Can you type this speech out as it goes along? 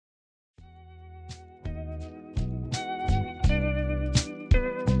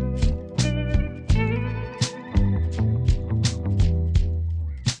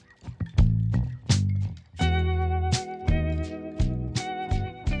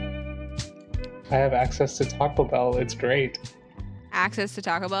I have access to Taco Bell. It's great. Access to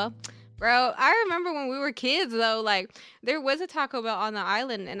Taco Bell. Bro, I remember when we were kids though, like there was a Taco Bell on the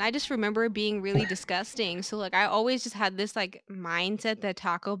island and I just remember it being really disgusting. So like I always just had this like mindset that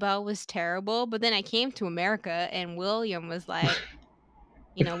Taco Bell was terrible, but then I came to America and William was like,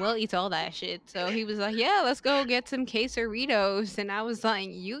 we'll eat all that shit. So he was like, "Yeah, let's go get some quesaritos." And I was like,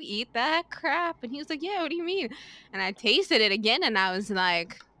 "You eat that crap?" And he was like, "Yeah, what do you mean?" And I tasted it again and I was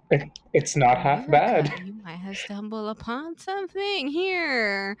like, It's not half America, bad. you might have stumbled upon something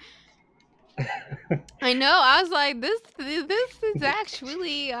here. I know. I was like, this is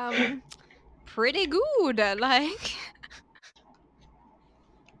actually pretty good. Like,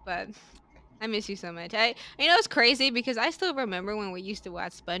 but I miss you so much. It's crazy because I still remember when we used to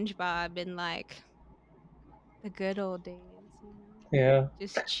watch SpongeBob in like the good old days. Yeah,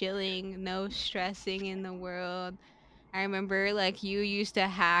 Just chilling, no stressing in the world. I remember like you used to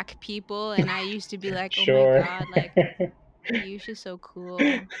hack people, and I used to be like, oh my sure. god, like Piyush is so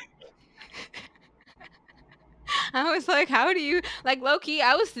cool. I was like, how do you like low key?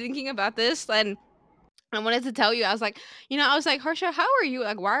 I was thinking about this and I wanted to tell you, I was like, I was like, Harsha, how are you?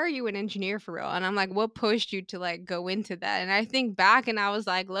 Like, why are you an engineer for real? And I'm like, what pushed you to like go into that? And I think back and I was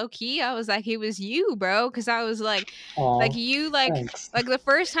like, low key, I was like, it was you, bro. Cause I was like Oh, you, thanks. like the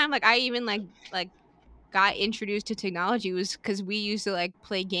first time, like I even like got introduced to technology was because we used to like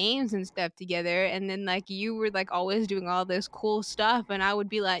play games and stuff together. And then like you were like always doing all this cool stuff. And I would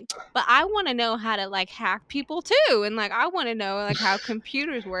be like, but I want to know how to like hack people too. And like, I want to know like how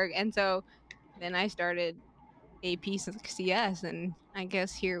computers work. And so, then I started AP CS, and I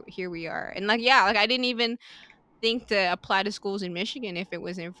guess here we are. And like yeah, like I didn't even think to apply to schools in Michigan if it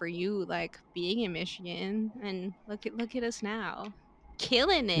wasn't for you like being in Michigan. And look at us now.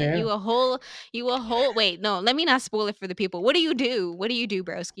 Killing it. Yeah. You a whole wait, no, let me not spoil it for the people. What do you do? What do you do,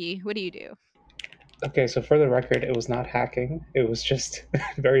 broski? What do you do? Okay, so for the record, it was not hacking. It was just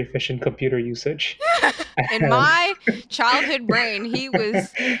very efficient computer usage. In And my childhood brain, he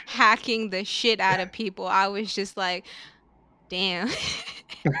was hacking the shit out of people. I was just like, damn.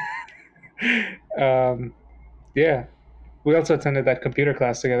 um, yeah, we also attended that computer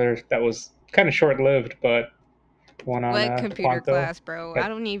class together. That was kind of short lived, but one on What computer Quanto. class, bro? I But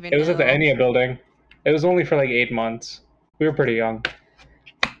don't even it was at the know. ENIA building. It was only for like 8 months. We were pretty young,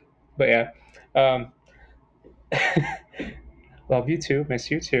 but yeah. Um, love you too.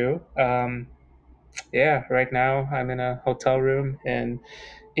 Miss you too. Yeah, right now I'm in a hotel room in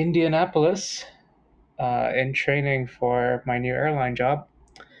Indianapolis in training for my new airline job.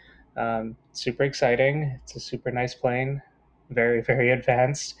 Super exciting. It's a super nice plane, very, very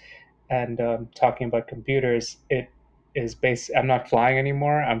advanced. And talking about computers, it is based. I'm not flying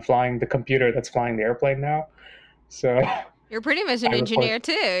anymore. I'm flying the computer that's flying the airplane now. So You're pretty much an I report engineer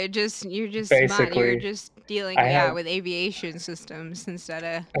too. Just you're just smart. You're basically. just dealing, I yeah, have with aviation systems instead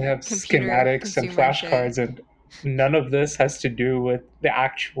of I have computer schematics and consumer shit. flashcards, and none of this has to do with the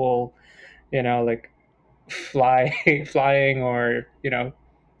actual, like flying or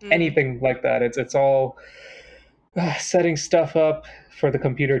Mm. anything like that. It's all setting stuff up for the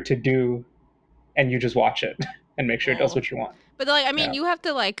computer to do, and you just watch it and make sure it does Lol. what you want. But like, I mean, Yeah, you have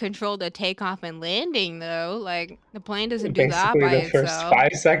to like control the takeoff and landing though. Like the plane doesn't do that basically by the first itself.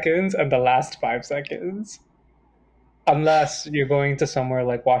 5 seconds and the last 5 seconds. Unless you're going to somewhere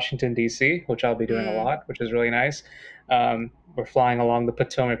like Washington D.C., which I'll be doing a Mm. lot, which is really nice. We're flying along the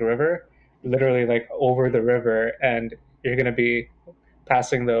Potomac River, literally like over the river, and you're going to be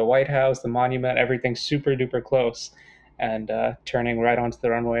passing the White House, the monument, everything super duper close, and turning right onto the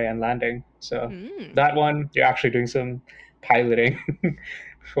runway and landing. So Mm. that one, you're actually doing some piloting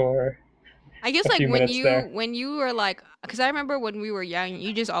for I guess a like few minutes there. when you were like, because I remember when we were young,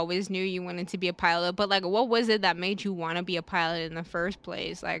 you just always knew you wanted to be a pilot. But like, what was it that made you want to be a pilot in the first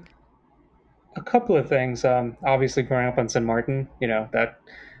place? Like A couple of things. Obviously, growing up on Sint Maarten, that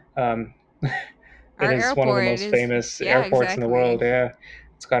um, it our is one of the airport most is, famous yeah, airports in the world. exactly. Yeah,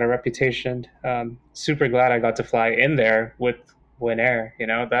 it's got a reputation. Super glad I got to fly in there with Win Air.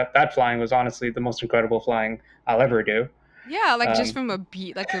 That flying was honestly the most incredible flying I'll ever do. Yeah, like just Um, from a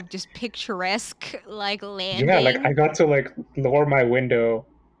like a just picturesque like yeah, like landing. I got to like lower my window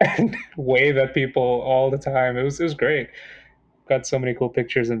and wave at people all the time. It was great. Got so many cool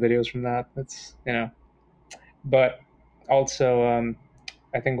pictures and videos from that. But also,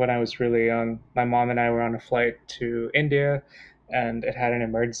 I think when I was really young, my mom and I were on a flight to India, and it had an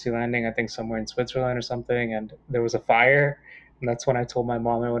emergency landing. I think somewhere in Switzerland or something, and there was a fire. And that's when I told my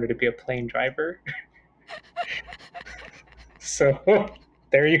mom I wanted to be a plane driver. So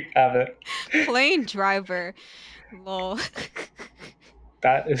there you have it. Plane driver. Lol.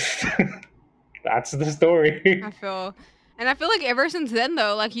 That is That's the story. I feel and I feel like ever since then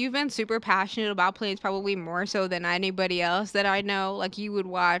though, like you've been super passionate about planes probably more so than anybody else that I know. Like you would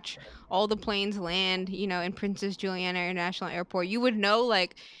watch all the planes land, in Princess Juliana International Airport. You would know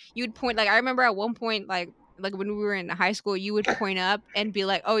like you would point like I remember at one point like when we were in high school, you would point up and be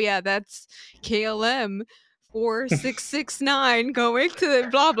like, "Oh yeah, that's KLM 4669 going to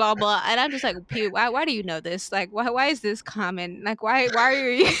blah blah blah." And I'm just like, "Pew, why do you know this? Like why is this common? Like why are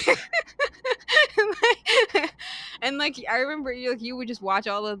you like, and like I remember you would just watch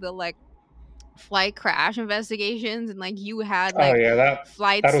all of the like flight crash investigations and like you had Oh like yeah, that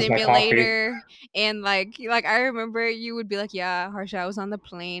flight that was my coffee. simulator and like I remember you would be like, yeah, Harsha, I was on the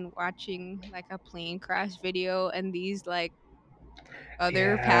plane watching like a plane crash video and these like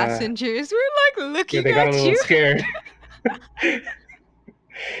other Yeah, passengers were like yeah, looking they got a at little you. scared.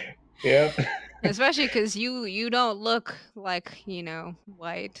 Yep. Especially because you don't look like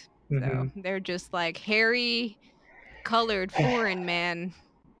white, so Hmm. they're just like hairy colored foreign man.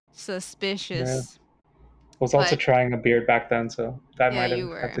 Yeah. Suspicious. Was also But trying a beard back then, so that yeah, might you have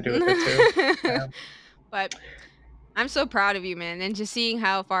had were. to do with it too. Yeah. But I'm so proud of you, man, and just seeing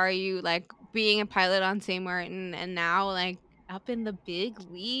how far you like being a pilot on St. Martin and now like up in the big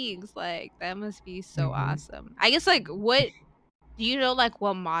leagues, like that must be so Hmm. awesome. I guess like what do you know like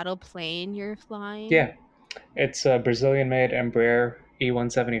what model plane you're flying? Yeah, it's a Brazilian-made Embraer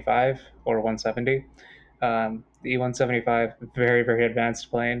E175 or 170. The E175, very, very advanced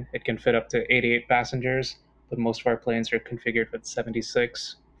plane. It can fit up to 88 passengers, but most of our planes are configured with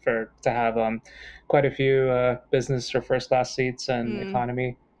 76 for to have quite a few business or first class seats and Mm.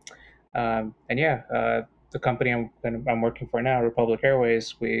 economy. And yeah, the company I'm working for now, Republic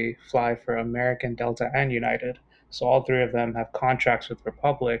Airways, we fly for American, Delta, and United. So all three of them have contracts with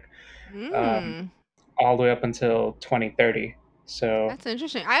Republic, um, Mm. all the way up until 2030. So That's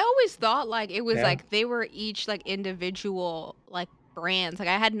interesting. I always thought like it was yeah, like they were each like individual like brands. Like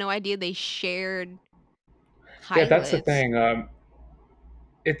I had no idea they shared yeah, that's the pilots. thing.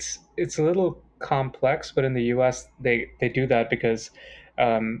 It's a little complex, but in the U.S. they do that because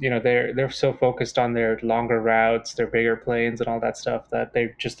they're so focused on their longer routes, their bigger planes, and all that stuff that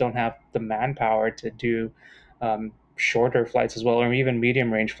they just don't have the manpower to do shorter flights as well, or even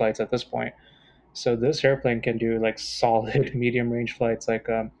medium range flights at this point. So this airplane can do like solid medium range flights. Like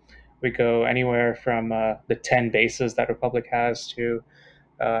we go anywhere from the 10 bases that Republic has to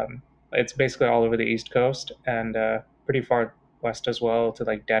um, it's basically all over the East Coast and pretty far west as well to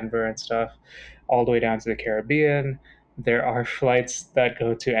like Denver and stuff, all the way down to the Caribbean. There are flights that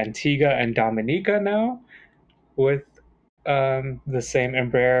go to Antigua and Dominica now with the same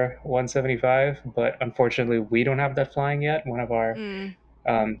Embraer 175, but unfortunately, we don't have that flying yet. One of our Mm.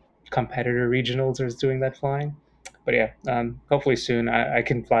 um, competitor regionals is doing that flying. But yeah, hopefully soon I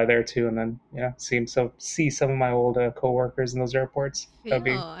can fly there too, and then see some of my old coworkers in those airports. That would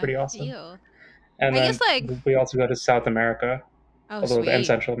be I pretty awesome. feel. And I guess then like we also go to South America, oh although and sweet.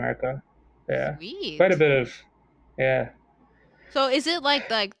 Central America. Yeah, quite a Sweet. bit of yeah. So is it like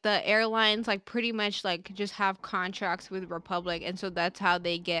the airlines like pretty much like just have contracts with Republic and so that's how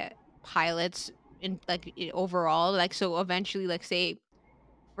they get pilots in like overall like so eventually like say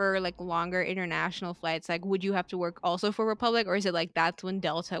for like longer international flights like would you have to work also for Republic or is it like that's when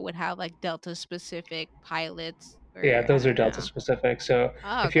Delta would have like Delta specific pilots Yeah, or I those are don't Delta know. specific. So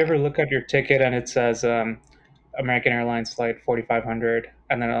Oh, if you okay. ever look at your ticket and it says American Airlines flight 4500,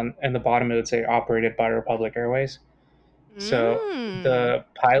 and then on in the bottom it would say operated by Republic Airways. So Mm. the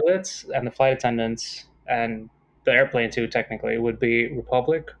pilots and the flight attendants and the airplane too technically would be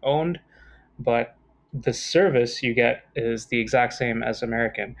Republic owned, but the service you get is the exact same as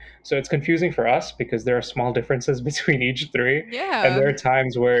American. So it's confusing for us because there are small differences between each three. And Yeah, there are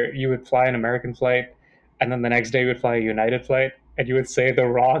times where you would fly an American flight and then the next day you would fly a United flight and you would say the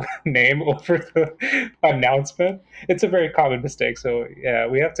wrong name over the announcement. It's a very common mistake. So yeah,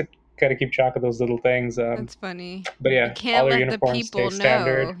 we have to kind of keep track of those little things. that's funny. But You yeah, all can't our let the uniforms stay people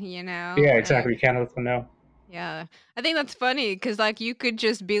standard. know, Yeah, like exactly. You can't let them know. yeah. I think that's funny because, like, you could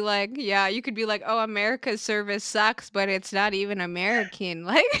just be like yeah, you could be like, "Oh, America's service sucks," but it's not even American,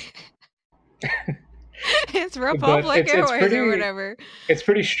 like, it's But Republic it's Airways or pretty whatever. it's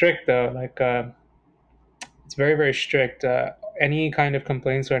pretty strict though. Like it's very very strict. Any kind of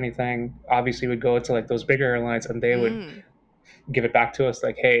complaints or anything obviously would go to like those bigger airlines, and they would Mm, give it back to us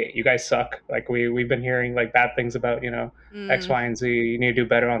like, "Hey, you guys suck. Like we've been hearing like bad things about X, mm, Y, and Z. You need to do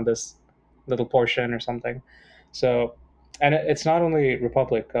better on this little portion or something." So, and it's not only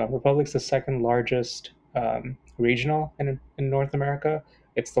Republic. Republic's the second largest regional in North America.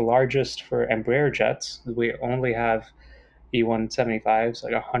 It's the largest for Embraer jets. We only have E175s,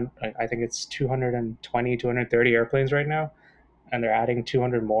 like I think it's 220, 230 airplanes right now, and they're adding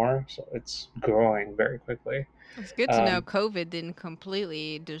 200 more, so it's growing very quickly. It's good to know Um, COVID didn't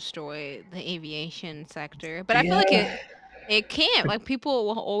completely destroy the aviation sector, but I feel like yeah, it can't. Like people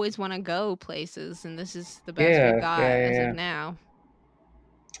will always want to go places, and this is the best we've yeah, yeah, got yeah, as of yeah, now.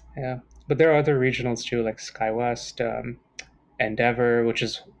 yeah. But there are other regionals too, like SkyWest, Endeavor, which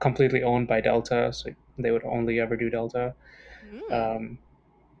is completely owned by Delta, so they would only ever do Delta. Mm. Um,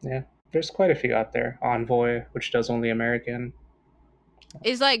 yeah, there's quite a few out there. Envoy, which does only American.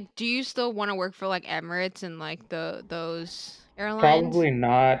 Is like, do you still want to work for like Emirates and like those airlines? Probably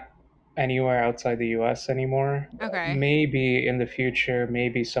not anywhere outside the US anymore. Okay. Maybe in the future,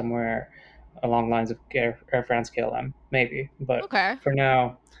 maybe somewhere along the lines of Air France KLM, maybe. But Okay. for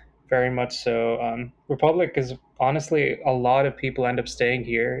now, very much so. Republic is honestly, a lot of people end up staying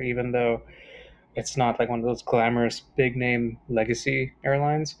here, even though it's not like one of those glamorous big name legacy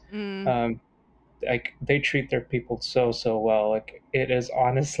airlines. Mm. Um, like they treat their people so well. Like it is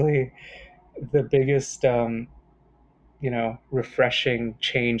honestly the biggest refreshing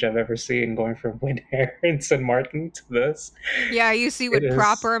change I've ever seen going from Win Air and St. Maarten to this. Yeah, you see It what is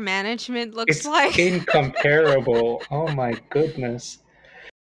proper management looks it's like. incomparable. Oh my goodness.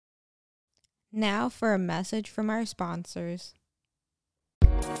 Now for a message from our sponsors.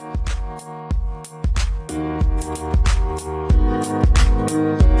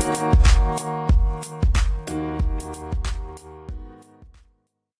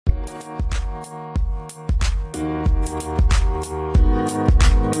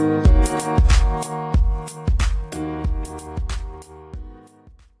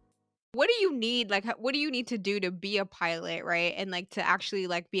 What do you need? Like, what do you need to do to be a pilot, right? And like to actually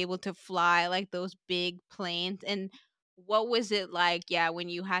like be able to fly like those big planes. And what was it like? Yeah, when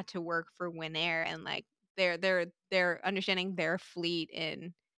you had to work for Winair and like they're understanding their fleet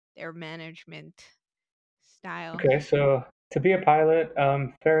and their management style. Okay, so to be a pilot,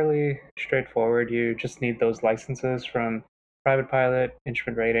 fairly straightforward. You just need those licenses from private pilot,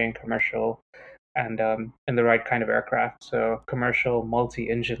 instrument rating, commercial, and the right kind of aircraft. So commercial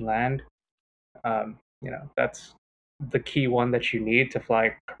multi-engine land. That's the key one that you need to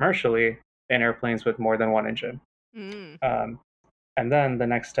fly commercially in airplanes with more than one engine. Mm, Um, and then the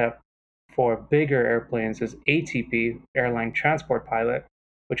next step for bigger airplanes is ATP, airline transport pilot,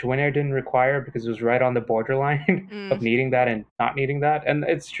 which Winair didn't require because it was right on the borderline mm, of needing that and not needing that. And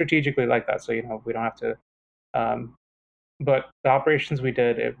it's strategically like that. So, we don't have to. Um, but the operations we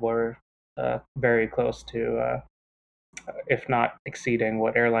did, it were very close to, if not exceeding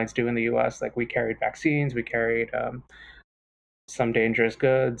what airlines do in the US. Like we carried vaccines, we carried some dangerous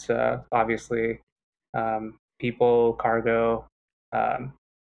goods, obviously, people, cargo, um,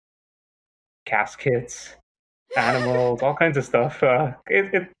 caskets, animals, all kinds of stuff.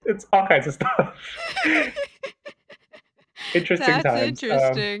 It's all kinds of stuff. Interesting that's times.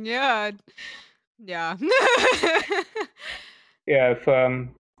 interesting. Yeah. Yeah. Yeah, if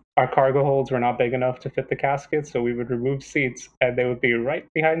our cargo holds were not big enough to fit the caskets, so we would remove seats and they would be right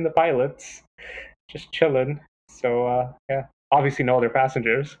behind the pilots, just chilling. So yeah, obviously no other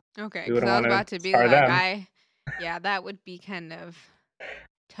passengers. Okay, We because wouldn't I was want to about to be scar like, them. yeah, that would be kind of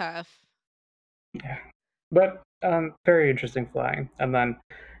tough. Yeah, but very interesting flying. And then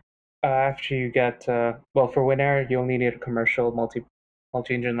after you get well, for Winair, you only need a commercial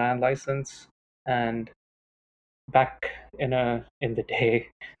multi-engine land license, and back in the day,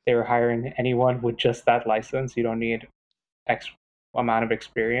 they were hiring anyone with just that license. You don't need X amount of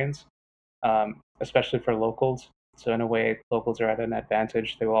experience, especially for locals. So in a way, locals are at an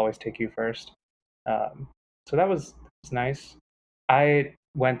advantage. They will always take you first. Um, so that was nice. I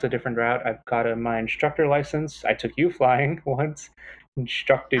went a different route. I've got my instructor license. I took you flying once,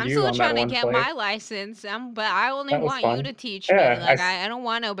 instructed I'm you still on that trying to one get flight. my license, but I only That was want you fun. to teach me. Yeah, Like, I don't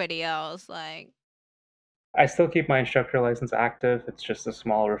want nobody else. Like, I still keep my instructor license active. It's just a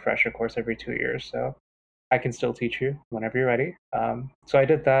small refresher course every 2 years, so I can still teach you whenever you're ready. So I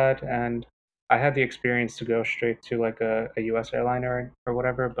did that, and I had the experience to go straight to like a US airliner or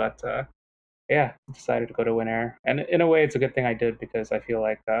whatever. But yeah, decided to go to Winair, and in a way, it's a good thing I did because I feel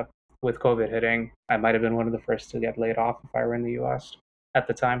like with COVID hitting, I might have been one of the first to get laid off if I were in the US at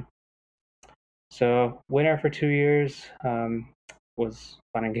the time. So Winair for 2 years was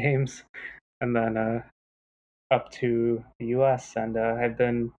fun and games, and then up to the US, and I've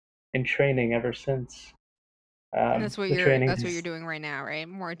been in training ever since. and The training that's what you're is, doing right now, right?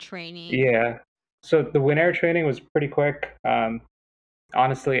 More training. yeah. So the Winair training was pretty quick.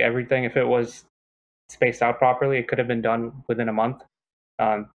 Honestly, everything, if it was spaced out properly, it could have been done within a month.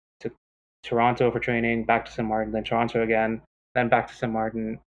 Um, Toronto for training, back to St. Maarten, then Toronto again, then back to St.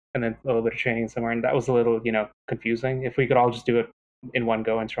 Maarten, and then a little bit of training in St. Maarten. That was a little, confusing. If we could all just do it in one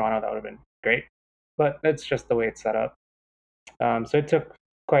go in Toronto, that would have been great. But it's just the way it's set up. So it took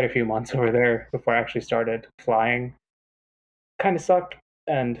quite a few months over there before I actually started flying. Kind of sucked,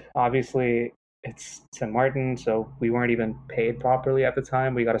 and obviously it's St. Maarten, so we weren't even paid properly at the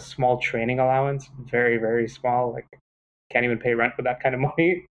time. We got a small training allowance, very very small, like can't even pay rent with that kind of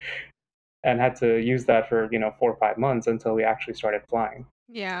money, and had to use that for 4 or 5 months until we actually started flying.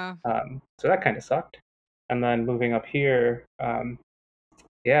 Yeah. So that kind of sucked. And then moving up here,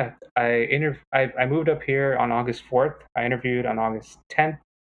 yeah, I moved up here on August 4th. I interviewed on August 10th.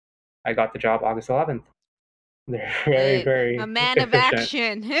 I got the job August 11th. They're very, A very man of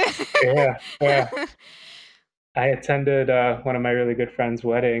efficient. action. Yeah, yeah. I attended one of my really good friends'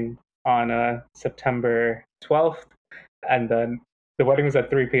 wedding on September 12th, and then the wedding was at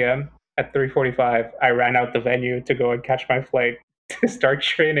 3 p.m. At 3:45, I ran out the venue to go and catch my flight to start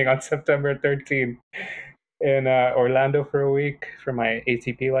training on September 13th in Orlando for a week for my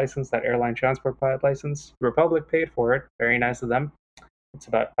ATP license, that airline transport pilot license. Republic paid for it. Very nice of them. It's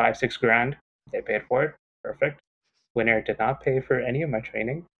about 5, 6 grand. They paid for it. Perfect. Winner did not pay for any of my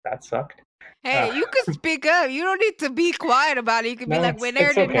training. That sucked. Uh, Hey, you could speak up. You don't need to be quiet about it. You could be no, like, it's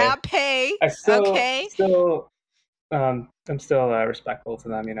Winner did okay. not pay. I still Okay. still I'm still respectful to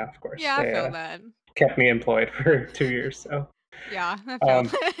them. Of course Yeah, I they feel that. kept me employed for 2 years. So Yeah, I feel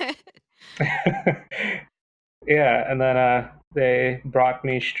um, that. yeah, and then they brought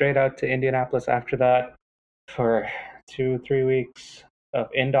me straight out to Indianapolis after that for 2 3 weeks of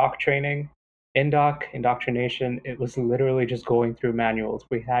indoc training. Indoc indoctrination. It was literally just going through manuals.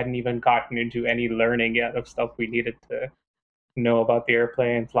 We hadn't even gotten into any learning yet of stuff we needed to know about the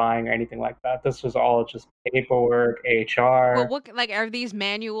airplane, flying, or anything like that. This was all just paperwork, But HR. what like are these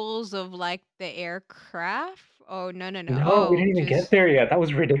manuals of like the aircraft? Oh, no, no, no. No, we Oh, didn't even get just there yet. That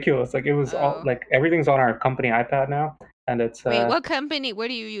was ridiculous. Like it was all oh. like everything's on our company iPad now, and it's Wait, what company? What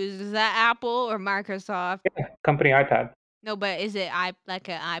do you use? Is that Apple or Microsoft? yeah, company iPad. No, but is it like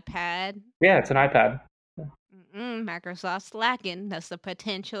an iPad? Yeah, it's an iPad. Mm-mm, Microsoft's lacking. That's the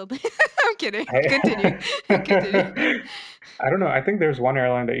potential. I'm kidding. Continue. I Continue. I don't know. I think there's one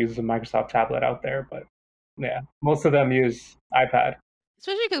airline that uses a Microsoft tablet out there, but yeah, most of them use iPad.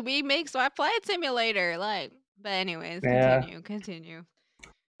 Especially because we make so I flight simulator. Like, but anyways, Yeah. continue. Continue.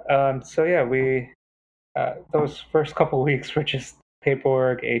 So yeah, we those first couple weeks were just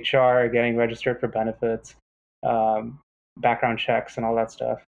paperwork, HR, getting registered for benefits, um, background checks, and all that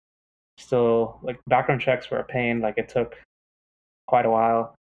stuff. Still, like background checks were a pain. Like it took quite a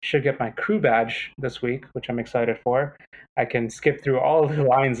while. Should get my crew badge this week, which I'm excited for. I can skip through all of the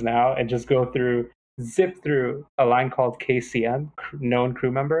lines now and just go through, zip through a line called KCM, known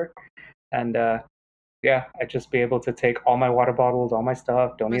crew member, and yeah, I'd just be able to take all my water bottles, all my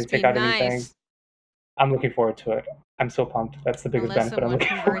stuff. Don't need to Must be take out anything. nice. I'm looking forward to it. I'm so pumped. That's the biggest Unless benefit I'm someone looking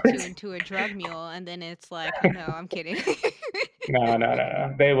converts forward you to. into a drug mule, and then it's like, no, I'm kidding. No, no, no,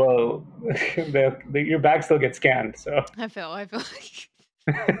 no. They will. Your bag still gets scanned. So, I feel like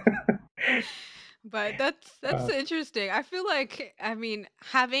but that's uh, interesting. I feel like I mean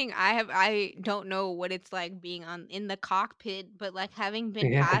I don't know what it's like being on in the cockpit, but like having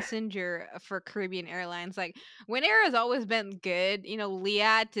been yeah, passenger for Caribbean Airlines, like Winair has always been good. You know,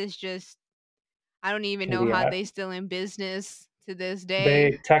 Liat is just I don't even know how yeah. they still in business to this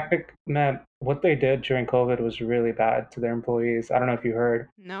day. They man, what they did during COVID was really bad to their employees. I don't know if you heard.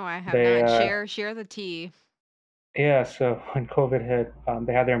 No, I have They, not. Share the tea. yeah. So when COVID hit,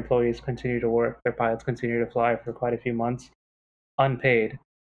 they had their employees continue to work. Their pilots continue to fly for quite a few months, unpaid.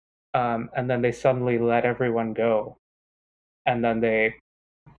 And then they suddenly let everyone go, and then they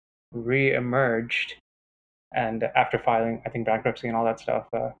re-emerged. And after filing, I think bankruptcy and all that stuff,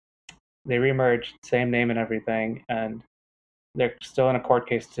 they re-emerged, same name and everything, and they're still in a court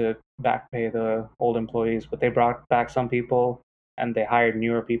case to back pay the old employees, but they brought back some people and they hired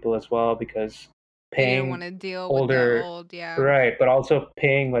newer people as well because They didn't want paying to deal with the older, old, yeah. right, but also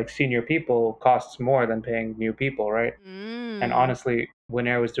paying like senior people costs more than paying new people, right? And Mm. honestly,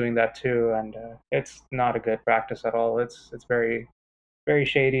 Winair was doing that too, and it's not a good practice at all. It's very very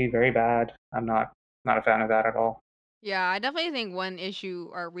shady, very bad. I'm not a fan of that at all. Yeah, I definitely think one issue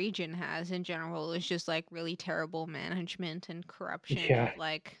our region has in general is just like really terrible management and corruption Yeah, of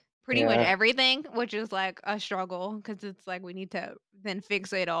like pretty much yeah, everything, which is like a struggle because it's like we need to then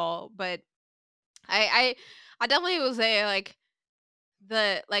fix it all. But I I, I definitely will say like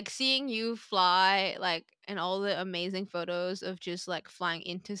The like seeing you fly like and all the amazing photos of just like flying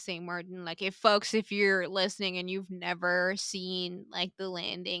into St. Martin. Like if folks, if you're listening and you've never seen like the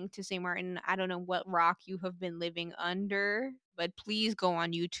landing to St. Martin, I don't know what rock you have been living under, but please go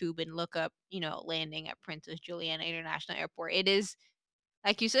on YouTube and look up, landing at Princess Juliana International Airport. It is,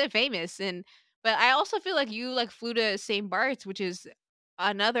 like you said, famous. And but I also feel like you like flew to St. Bart's, which is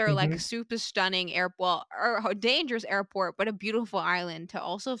another like Hmm. super stunning air well, or a dangerous airport, but a beautiful island to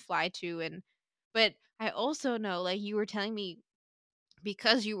also fly to. And but I also know, like you were telling me,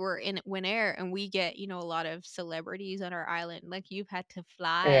 because you were in Win Air and we get, a lot of celebrities on our island, like you've had to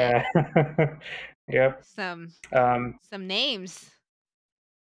fly Yeah. Yep. some Um, some names.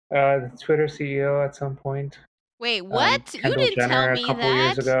 the Twitter CEO at some point. Wait, what? You Kendall didn't tell Jenner a me couple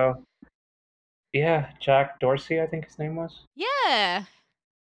years that. ago. Yeah, Jack Dorsey, I think his name was. Yeah.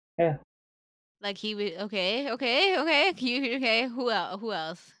 Yeah, Like he would, okay, okay, okay. You okay? Who else? Who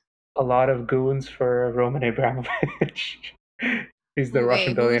else? a lot of goons for Roman Abramovich. He's the Who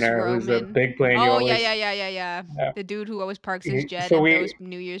Russian wait, who's billionaire who's a Roman? big plane. You Oh, yeah, always, yeah, yeah, yeah, yeah. yeah. The dude who always parks his jet So at those we,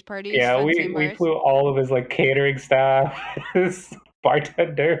 New Year's parties yeah, on we St. we Bart's. flew all of his like catering staff, his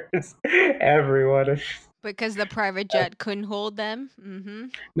bartenders, everyone. Because the private jet couldn't hold them.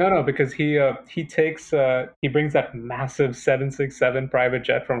 Mhm. No, no, because he brings that massive 767 private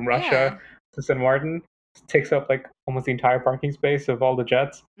jet from Russia Yeah. to St. Martin, takes up like almost the entire parking space of all the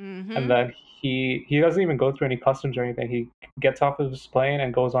jets, and Mhm. then he doesn't even go through any customs or anything. He gets off of his plane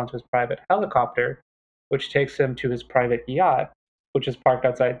and goes onto his private helicopter, which takes him to his private yacht, which is parked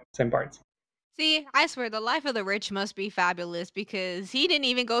outside St. Bart's. See, I swear the life of the rich must be fabulous because he didn't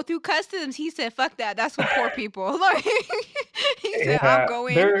even go through customs. He said, "Fuck that. That's for poor people." Like he said, "I'm Yeah,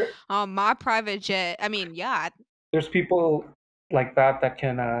 going on my private jet. I mean, yacht." there's people like that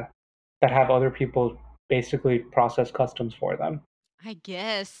that have other people basically process customs for them. I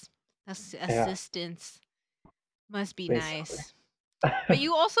guess Yeah, assistance must be basically. nice. But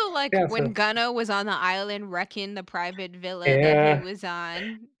you also like Yeah, when so Gunna was on the island wrecking the private villa that he yeah, was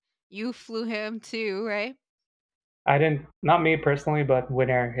on, you flew him too, right? I didn't, not me personally, but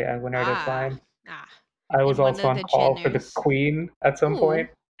Winner, yeah, Winner did Ah, fine. ah. I was And one also of on the call for the Jenners. Queen at some Ooh, point.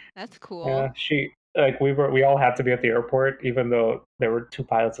 that's cool. Yeah, she like we all had to be at the airport, even though there were two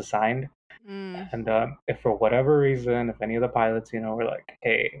pilots assigned. Mm. And if for whatever reason, if any of the pilots, were like,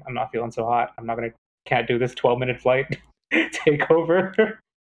 "Hey, I'm not feeling so hot. Can't do this 12-minute flight," take over.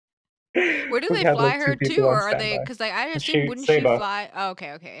 Where do We they had fly like two her to, people on or are they? standby. Because like I assume, She wouldn't she Saba. fly? Oh,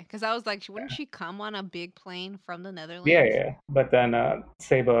 okay, okay. Because I was like, wouldn't she come on a big plane from the Yeah, Netherlands? yeah. But then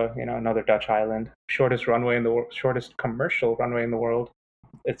Saba, another Dutch island, shortest commercial runway in the world.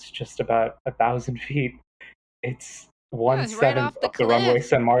 It's just about 1,000 feet. It's Yeah, one it's right seventh off the of the runway cliff.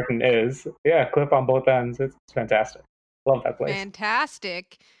 San Martin is. Yeah, cliff on both ends. It's fantastic. Love that place.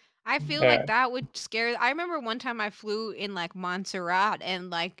 Fantastic. I feel like Yeah. that would scare. I remember one time I flew in like Montserrat, and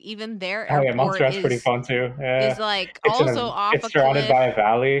like even their Oh yeah, airport Montserrat's pretty is fun too. is Yeah, like also off it's a surrounded by cliff. a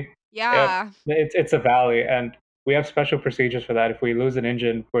valley. Yep, Yeah. it's a valley, and we have special procedures for that. If we lose an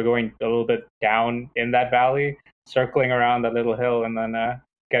engine, we're going a little bit down in that valley, circling around that little hill, and then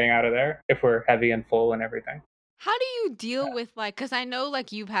getting out of there if we're heavy and full and everything. How do you deal with like, cuz I know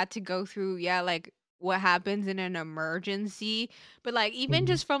like you've had to go through, yeah, like what happens in an emergency, but like even Mhm.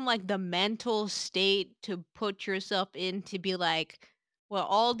 just from like the mental state to put yourself in to be like, well,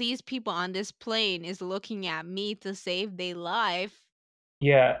 all these people on this plane is looking at me to save their life.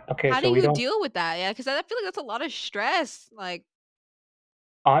 Yeah. Okay. How do So we you don't. deal with that? Yeah, cuz I feel like that's a lot of stress. Like,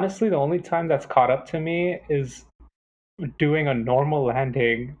 Honestly, the only time that's caught up to me is doing a normal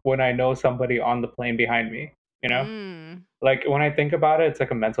landing when I know somebody on the plane behind me. You know. mm. Like when I think about it, it's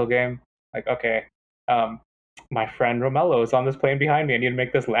like a mental game. Like, okay, um, my friend Romello is on this plane behind me. I need to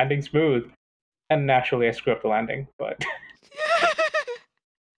make this landing smooth. And naturally, I screw up the landing. But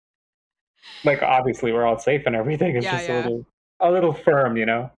like, obviously, we're all safe and everything. It's Yeah, just yeah. a little firm.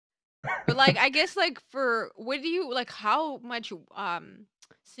 But, like, I guess, like, for what do you like, how much,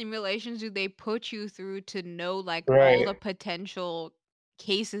 simulations do they put you through to know, like, all the Right. potential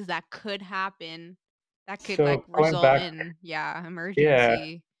cases that could happen that could, like, So going result back, in, yeah, yeah,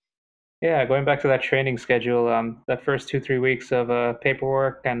 emergency? yeah, going back to that training schedule, that first 2, 3 weeks of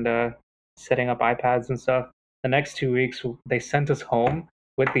paperwork and setting up iPads and stuff. The next 2 weeks, they sent us home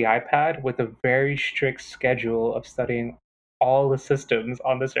with the iPad with a very strict schedule of studying all the systems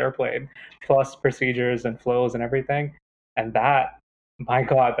on this airplane, plus procedures and flows and everything. And that, my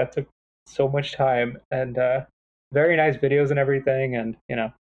God, that took so much time and very nice videos and everything, and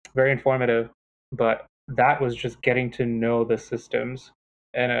very informative. But that was just getting to know the systems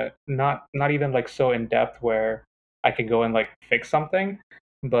and not even like so in depth where I could go and like fix something,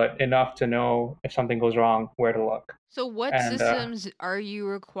 but enough to know if something goes wrong, where to look. So what And systems are you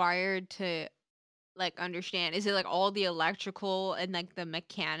required to like understand? Is it like all the electrical and like the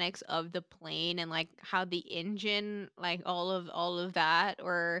mechanics of the plane and like how the engine, like all of that,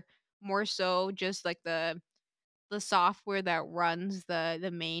 or more so just like the software that runs the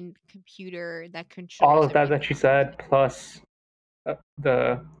main computer that all controls of that everything that she on the said, plane? plus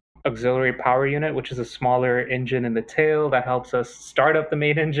the auxiliary power unit, which is a smaller engine in the tail that helps us start up the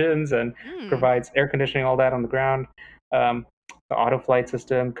main engines and Mm. provides air conditioning, all that on the ground. Um, the auto flight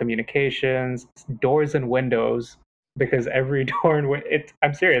system, communications, doors and windows, because every door and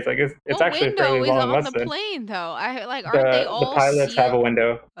I'm serious, like it's What actually a fairly window is long on the lesson. plane though? I like aren't they The all pilots have a sealed?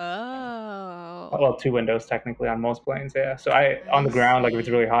 window, Oh, well, two windows technically on most planes, yeah. So I on I the ground, like if it's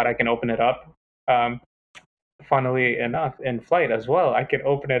really see. hot, I can open it up. Um, Funnily enough, in flight as well, I can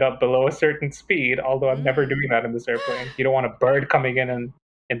open it up below a certain speed, although I'm never doing Mm. that in this airplane. You don't want a bird coming in and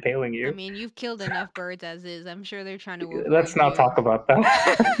impaling I you. mean, you've killed enough birds as is. I'm sure they're trying to avoid Let's not you. talk about that.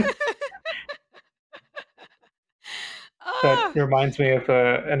 That Ah. reminds me of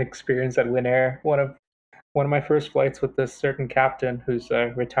an experience at Win Air. One of my first flights with this certain captain who's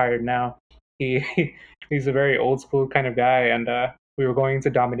retired now. He he's a very old school kind of guy, and we were going to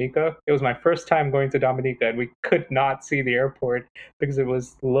Dominica. It was my first time going to Dominica, and we could not see the airport because it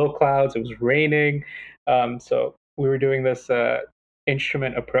was low clouds. It was raining, so we were doing this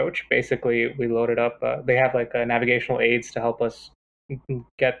instrument approach. Basically, we loaded up. They have like navigational aids to help us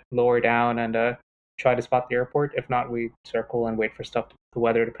get lower down and try to spot the airport. If not, we circle and wait for the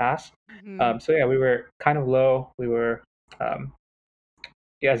weather to pass. Mhm. So yeah, we were kind of low. We were, um,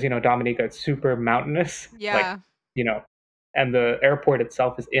 yeah, as you know, Dominica, it's super mountainous, like Yeah. you know, and the airport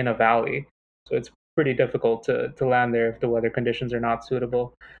itself is in a valley, so it's pretty difficult to land there if the weather conditions are not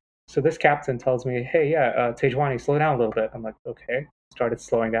suitable. So this captain tells me, "Hey, yeah, Tejwani, slow down a little bit." I'm like, "Okay." Started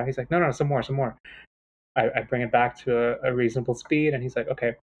slowing down. He's like, "No, no, some more, some more." I bring it back to a reasonable speed, and he's like,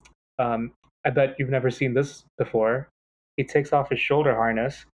 "Okay, I bet you've never seen this before." He takes off his shoulder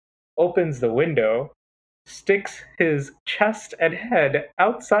harness, opens the window, sticks his chest and head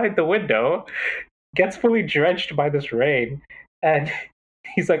outside the window, gets fully drenched by this rain, and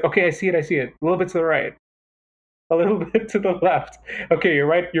he's like, "Okay, I see it, I see it. A little bit to the right, a little bit to the left. Okay, you're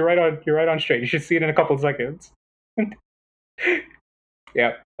right on straight. You should see it in a couple of seconds."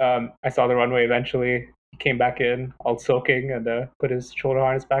 Yeah, I saw the runway eventually. He came back in, all soaking, and put his shoulder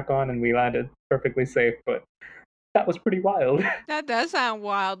harness back on, and we landed perfectly safe. But that was pretty wild. That does sound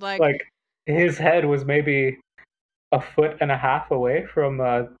wild. Like, Like his head was maybe a foot and a half away from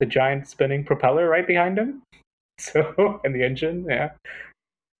the giant spinning propeller right behind him. So, and the engine, yeah,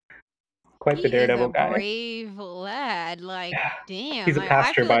 quite he the is a daredevil guy. brave lad. Like, Yeah, damn. he's a I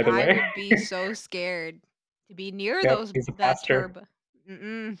pastor, feel by like the I way. would be so scared to be near Yep, those he's a that pastor. turb.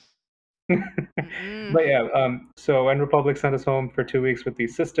 Mm-mm. Mm-mm. But yeah, so when Republic sent us home for 2 weeks with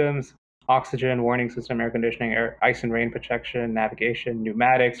these systems, oxygen, warning system, air conditioning, ice and rain protection, navigation,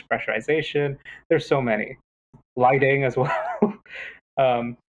 pneumatics, pressurization, there's so many. Lighting as well.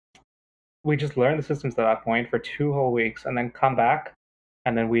 um, we just learned the systems at that point for 2 whole weeks and then come back.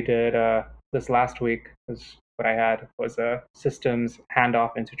 And then we did this last week was what I had was a systems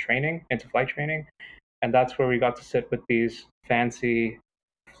handoff into training, into flight training. And that's where we got to sit with these fancy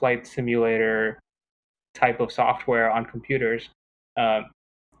flight simulator type of software on computers, um,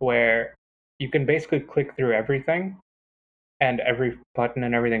 where you can basically click through everything and every button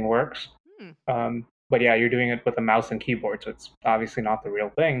and everything works. Hmm. But yeah, you're doing it with a mouse and keyboard, so it's obviously not the real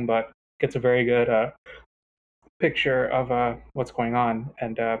thing, but gets a very good picture of what's going on.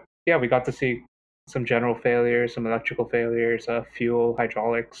 And yeah, we got to see some general failures, some electrical failures, fuel,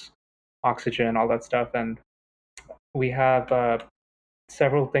 hydraulics, oxygen, all that stuff. And we have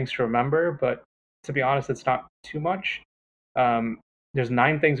several things to remember, but to be honest, it's not too much. Um, there's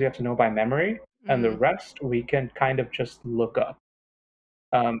 9 things we have to know by memory, and the Mm. rest we can kind of just look up.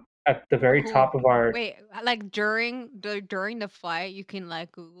 At the Oh, very cool. top of our Wait, like during the flight, you can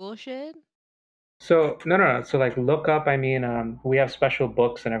like Google shit. So no, no, no. So like look up. I mean, we have special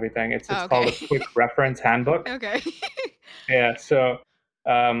books and everything. It's Oh, called okay. a quick reference handbook. Okay. Yeah. So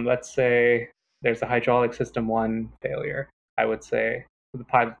let's say there's a hydraulic system one failure. I would say the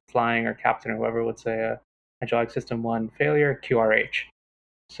pilot flying or captain or whoever would say a hydraulic system one failure QRH.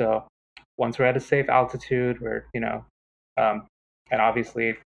 So once we're at a safe altitude, um, and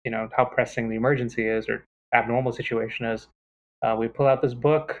obviously how pressing the emergency is or abnormal situation is, we pull out this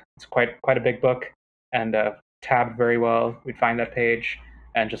book. It's quite a big book, and tabbed very well. We'd find that page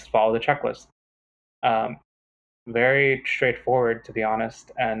and just follow the checklist. Um, Very straightforward, to be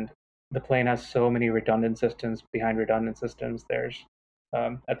honest. And the plane has so many redundant systems behind redundant systems. There's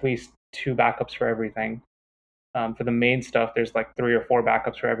at least two backups for everything. For the main stuff, there's like three or four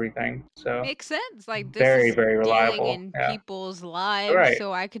backups for everything. So Makes sense. Like this very, is very dealing reliable. in Yeah. people's lives, Right.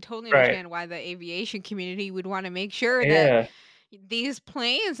 so I could totally Right. understand why the aviation community would want to make sure that Yeah. these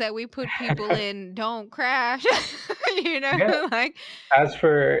planes that we put people in don't crash. you know, Yeah. like As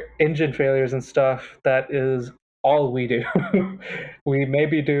for engine failures and stuff, that is all we do. We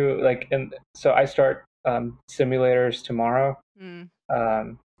maybe do like, and so I start simulators tomorrow. mm,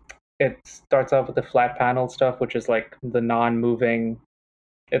 Um, it starts off with the flat panel stuff, which is like the non-moving.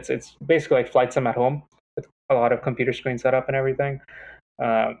 It's basically like flight sim at home with a lot of computer screen setup and everything.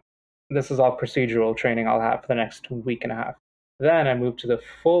 Um, this is all procedural training I'll have for the next week and a half. Then I moved to the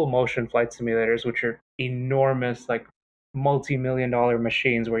full motion flight simulators, which are enormous, like multi-million dollar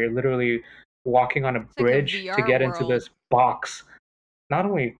machines where you're literally walking on a it's like a bridge to VR get into world. this box. Not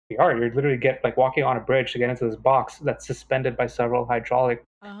only VR, you're literally get like walking on a bridge to get into this box that's suspended by several hydraulic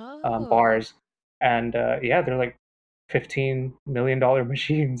Oh, bars, and yeah, they're like $15 million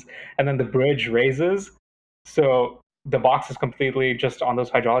machines, and then the bridge raises, so the box is completely just on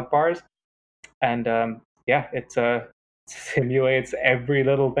those hydraulic bars, and yeah, it simulates every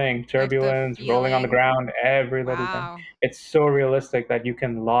little thing, like the turbulence, rolling on the feeling. ground, every little thing. Wow. It's so realistic that you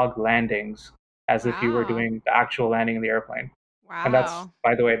can log landings as if you were Wow. doing the actual landing in the airplane. And that's, Wow.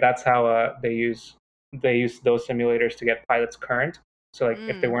 by the way, that's how they use those simulators to get pilots current. So like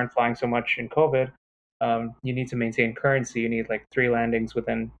if they Mm. weren't flying so much in COVID, you need to maintain currency. You need like three landings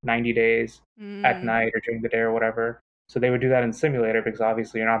within 90 days at Mm. night or during the day or whatever. So they would do that in simulator because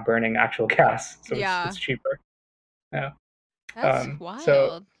obviously you're not burning actual gas, so it's Yeah. cheaper. Yeah. That's So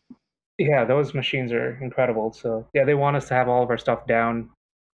wild. yeah, those machines are incredible. So yeah, they want us to have all of our stuff down,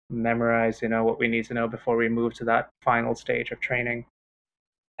 memorize, what we need to know before we move to that final stage of training.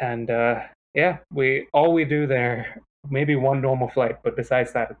 And yeah, we do there maybe one normal flight, but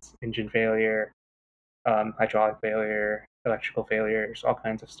besides that, it's engine failure, hydraulic failure, electrical failures, all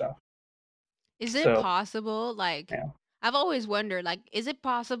kinds of stuff. Is it So possible, like yeah, I've always wondered, like, is it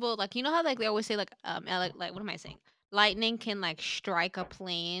possible, like, you know how like they always say like like what am I saying? Lightning can like strike a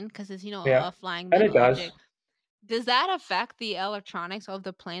plane because it's yeah, a flying and it metal does object. Does that affect the electronics of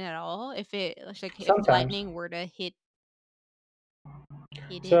the plane at all? If like if sometimes. lightning were to hit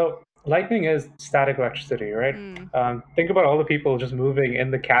it? So lightning is static electricity, right? Mm. Think about all the people just moving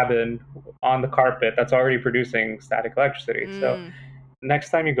in the cabin on the carpet that's already producing static electricity. So Mm. next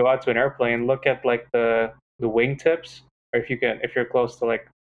time you go out to an airplane, look at like the wingtips, or if you're close to like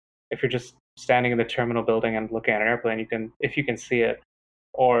if you're just standing in the terminal building and looking at an airplane, if you can see it,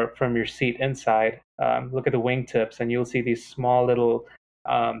 or from your seat inside, look at the wingtips, and you'll see these small little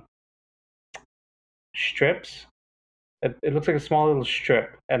um, strips. It looks like a small little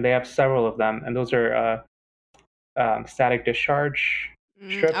strip, and they have several of them, and those are static discharge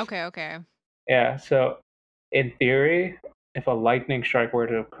Mm. strips. Okay, okay. Yeah, so in theory, if a lightning strike were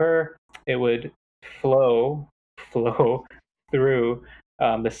to occur, it would flow flow through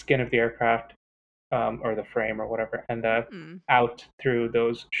the skin of the aircraft, or the frame or whatever, and Mm. out through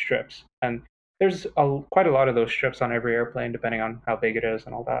those strips. And there's quite a lot of those strips on every airplane, depending on how big it is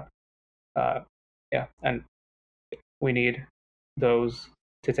and all that. Uh, yeah, and we need those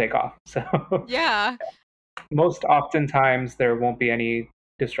to take off. So Yeah. most oftentimes there won't be any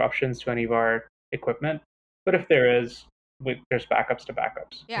disruptions to any of our equipment, but if there is, there's backups to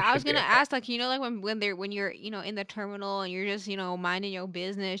backups. Yeah, It I was should be gonna okay. ask, like, like when you're, in the terminal and you're just, minding your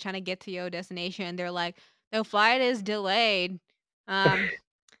business, trying to get to your destination, and they're like, the flight is delayed. Um,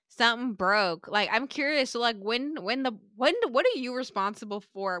 something broke. Like, I'm curious, so like what are you responsible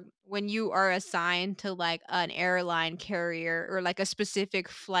for when you are assigned to like an airline carrier or like a specific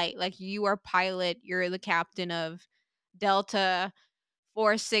flight? Like you are pilot, you're the captain of Delta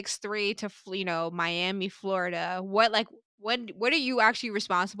 463 to Miami, Florida. What are you actually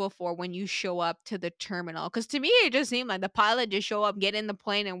responsible for when you show up to the terminal? Because to me, it just seemed like the pilot just show up, get in the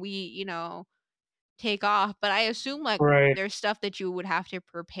plane, and we take off. But I assume like Right. there's stuff that you would have to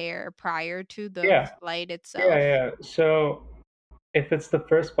prepare prior to the Yeah. flight Yeah. itself, Yeah. So if it's the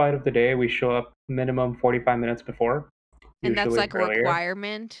first flight of the day, we show up minimum 45 minutes before, and that's usually like a earlier.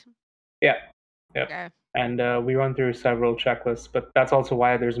 requirement. Yeah. Yep. Okay. And we run through several checklists, but that's also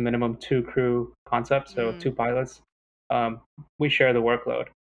why there's minimum two crew concept, so two Mm. pilots. Um, we share the workload.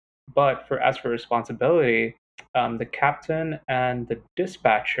 But as for responsibility, the captain and the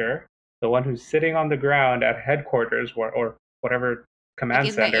dispatcher, the one who's sitting on the ground at headquarters or whatever Like command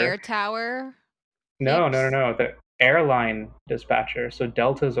in the center, air tower no, no, no, peeps. no, the airline dispatcher, so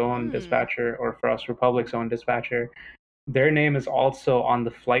Delta's own Mm. dispatcher, or for us, Republic's own dispatcher, Their name is also on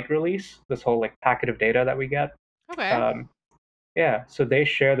the flight release, this whole like packet of data that we get. Okay. Um, yeah, so they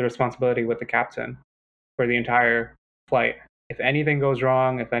share the responsibility with the captain for the entire flight. If anything goes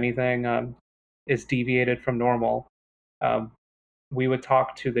wrong, if anything is deviated from normal, um, we would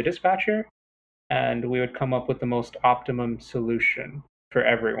talk to the dispatcher and we would come up with the most optimum solution for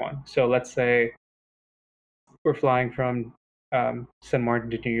everyone. So let's say we're flying from Sint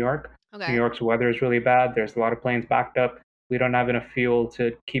Maarten to New York. New Okay. York's weather is really bad. There's a lot of planes backed up. We don't have enough fuel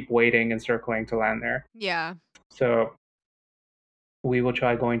to keep waiting and circling to land there. Yeah. So we will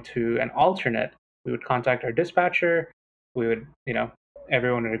try going to an alternate. We would contact our dispatcher. We would,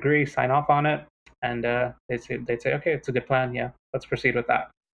 everyone would agree, sign off on it, and they'd say, okay, it's a good plan. Yeah, let's proceed with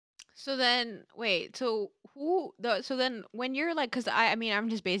that. So then, wait. So then, when you're like, because I mean, I'm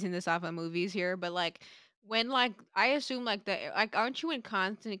just basing this off of movies here, but like, when like, I assume like aren't you in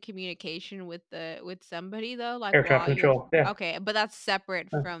constant communication with with somebody though, like Air while traffic you're control, yeah, okay, but that's separate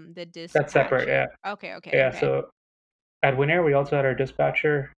uh, from the that's separate. dispatcher. Yeah, Okay, okay, yeah. okay. So at Winair, we also had our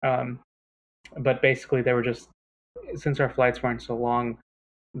dispatcher, but basically they were just since our flights weren't so long,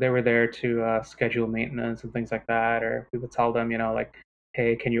 they were there to schedule maintenance and things like that. Or we would tell them, like,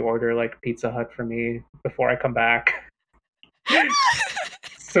 hey, can you order like Pizza Hut for me before I come back,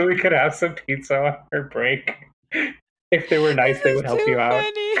 so we could have some pizza on our break. If they were nice, they This would is help you too out.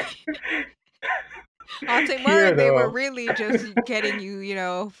 funny. I'll take more Here, like they were though, really just getting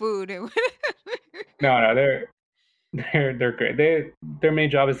you, food and no, they're great. Their main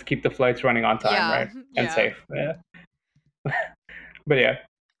job is to keep the flights running on time, yeah, right, and yeah. safe. Yeah. But yeah,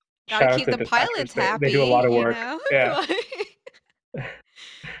 Gotta shout out keep to the dispatchers. pilots They do a happy, lot of work. Yeah. like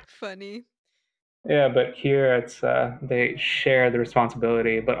funny. Yeah, but here it's they share the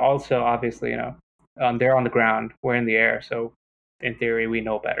responsibility, but also obviously, they're on the ground, we're in the air, so in theory we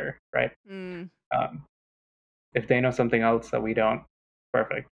know better, right? Mm. Um, if they know something else that we don't,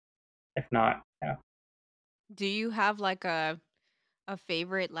 perfect. If not, yeah, Do you have like a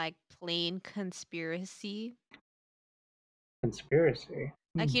favorite like plane conspiracy? conspiracy.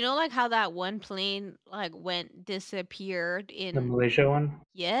 Like like how that one plane like went disappeared The in Malaysia one.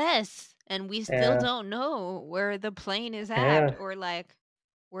 yes, and we still Yeah, don't know where the plane is at yeah. or like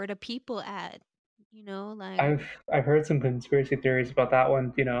where the people at. Like I've heard some conspiracy theories about that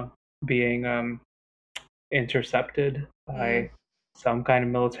one. Being intercepted mm, by some kind of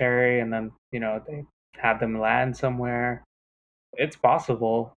military, and then they had them land somewhere. It's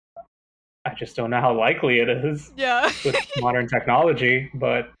possible. I just don't know how likely it is yeah. with modern technology,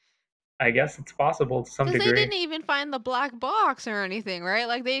 but I guess it's possible to some Cause they degree. didn't even find the black box or anything, right?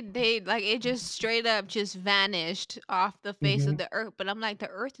 Like they like it just straight up just vanished off the face of Hmm. the earth. But I'm like, the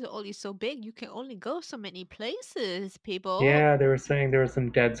earth is only so big, you can only go so many places, people. Yeah, they were saying there were some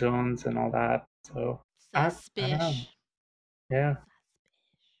dead zones and all that. So I don't know. Suspicious. Yeah,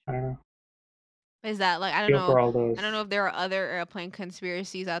 I don't know. Is that like I don't Feel know. for all I don't know those. if there are other airplane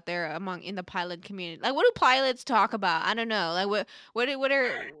conspiracies out there among in the pilot community. Like, what do pilots talk about? I don't know. Like, what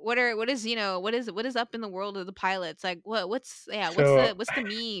is up in the world of the pilots? Like, what's yeah? So What's the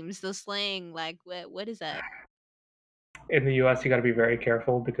memes, the slang? Like, what is that? in the U.S., you got to be very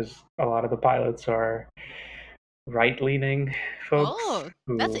careful because a lot of the pilots are right-leaning folks Oh,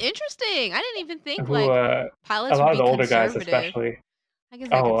 that's who interesting. I didn't even think who like a pilots would lot of be the older guys conservative. especially. I guess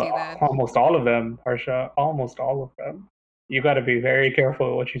I Oh, could see that. almost all of them, Harsha. Almost all of them. You got to be very careful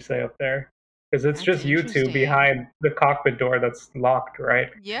with what you say up there, because it's That's just you two interesting. behind the cockpit door that's locked, right?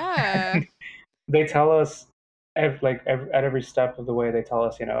 Yeah. And they tell us, at every step of the way, they tell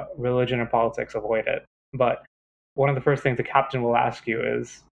us, religion and politics, avoid it. But one of the first things the captain will ask you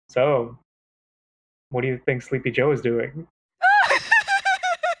is, "So, what do you think Sleepy Joe is doing?"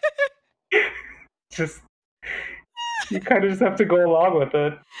 Just you kind of just have to go along with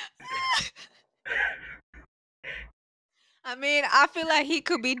it. I mean, I feel like he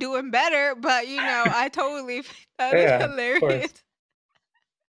could be doing better, but I totally that is Yeah, of course. hilarious.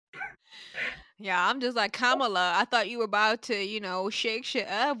 Yeah, I'm just like Kamala. I thought you were about to, shake shit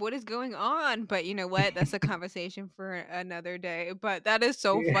up. What is going on? But you know what? That's a conversation for another day. But that is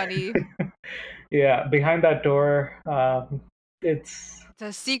so Yeah. funny. Yeah, behind that door, it's It's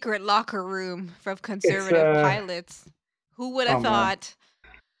a secret locker room for it's conservative pilots. Who would have oh man, thought?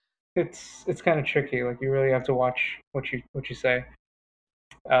 it's kind of tricky. Like you really have to watch what you say.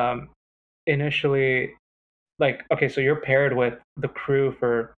 Um, initially, like okay, so you're paired with the crew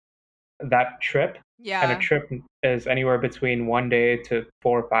for that trip, and a Yeah. trip is anywhere between 1 day to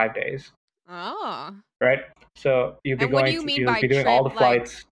 4 or 5 days, Oh. right? So And what do you mean you'll by be doing all trip? the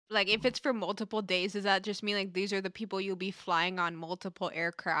flights. Like if it's for multiple days, does that just mean like these are the people you'll be flying on multiple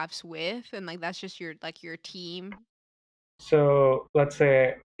aircrafts with, and like that's just your team? So let's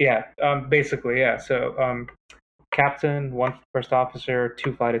say, yeah, basically, yeah. So captain, one first officer,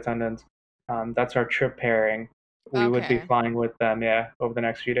 two flight attendants. That's our trip pairing. We would be Okay. flying with them, yeah, over the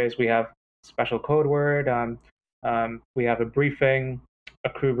next few days. We have special code word. We have a briefing, a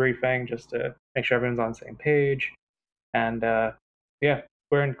crew briefing, just to make sure everyone's on the same page. And yeah,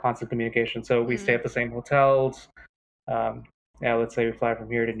 we're in constant communication. So we stay Mm. at the same hotels. Um, yeah, let's say we fly from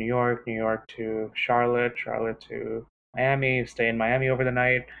here to New York, New York to Charlotte, Charlotte to Miami, stay in Miami over the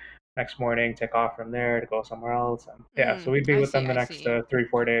night. Next morning, take off from there to go somewhere else. And yeah, so we'd be I with see. them the I next see. 3,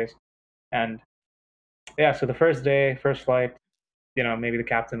 4 days. And yeah, so the first day, first flight, maybe the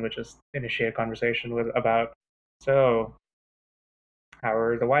captain would just initiate a conversation with about, so how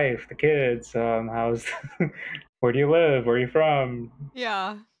are the wife, the kids, how's, where do you live, where are you from,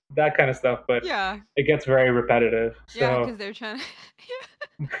 Yeah. that kind of stuff. But Yeah. it gets very repetitive. Yeah, So because they're trying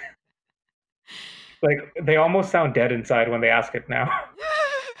to. like they almost sound dead inside when they ask it now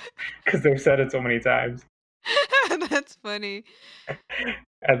because they've said it so many times. That's funny.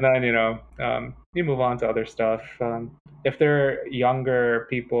 And then you move on to other stuff. If they're younger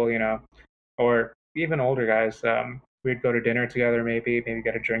people, or even older guys, we'd go to dinner together, maybe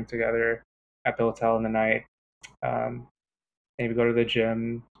get a drink together at the hotel in the night. Um, Maybe go to the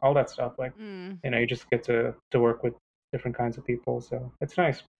gym, all that stuff. Like Mm. you just get to work with different kinds of people, so it's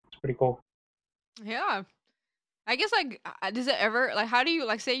nice. It's pretty cool. Yeah. I guess like does it ever like how do you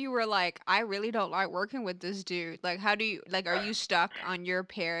like say you were like I really don't like working with this dude. Like how do you like are you stuck on your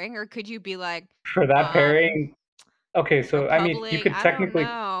pairing or could you be like For that um pairing, okay, so I mean, you Republic? could I don't technically,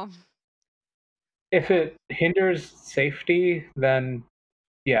 know. if it hinders safety, then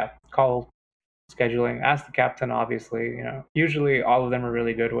yeah, call scheduling. Ask the captain, obviously. Usually all of them are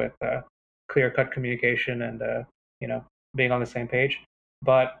really good with clear cut communication and being on the same page.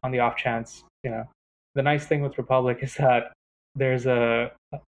 But on the off chance, the nice thing with Republic is that there's a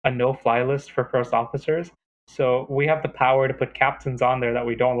no fly list for first officers. So we have the power to put captains on there that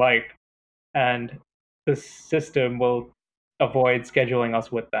we don't like, and the system will avoid scheduling us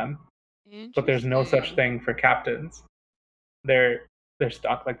with them. But there's no such Interesting. thing for captains. They're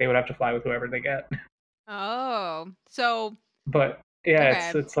stuck. Like they would have to fly with whoever they get. Oh. So But yeah,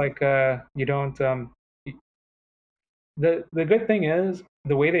 okay. it's like you don't the good thing is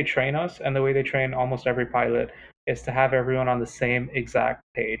the way they train us and the way they train almost every pilot is to have everyone on the same exact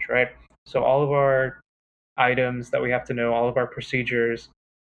page, right? So all of our items that we have to know, all of our procedures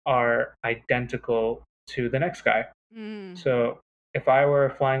are identical to the next guy. Mm. So if I were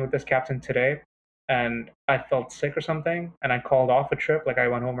flying with this captain today and I felt sick or something and I called off a trip, like I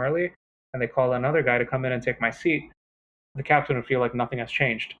went home early, and they called another guy to come in and take my seat, the captain would feel like nothing has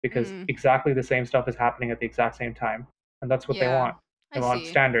changed because Mm. exactly the same stuff is happening at the exact same time. And that's what they Yeah. want. They I want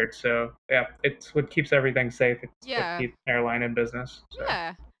see. standards. So yeah, it's what keeps everything safe. It's what Yeah. keeps airline in business. So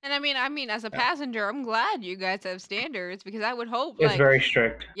Yeah. And I mean as a yeah. passenger, I'm glad you guys have standards because I would hope It's like very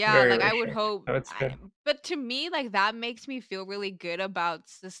strict. yeah, Very, like very I would strict. hope So it's I good. but to me like that makes me feel really good about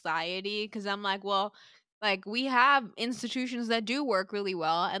society cuz I'm like, well, like we have institutions that do work really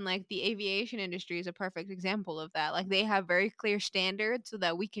well and like the aviation industry is a perfect example of that. Like they have very clear standards so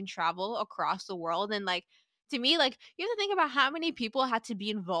that we can travel across the world and like to me like you have to think about how many people had to be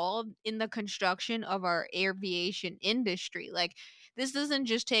involved in the construction of our aviation industry. Like this doesn't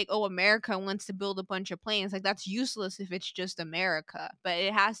just take, oh, America wants to build a bunch of planes. Like that's useless if it's just America. But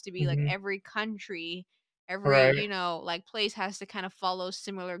it has to be like Hmm. every country, every, Right. like place has to kind of follow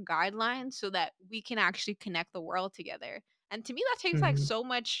similar guidelines so that we can actually connect the world together. And to me, that takes like Hmm. so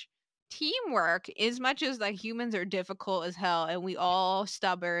much teamwork as much as like humans are difficult as hell and we all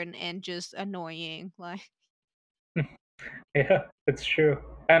stubborn and just annoying. Like, Yeah, it's true.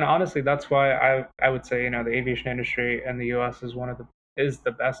 And honestly, that's why I would say, the aviation industry in the US is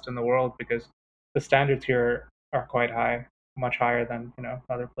the best in the world because the standards here are quite high, much higher than,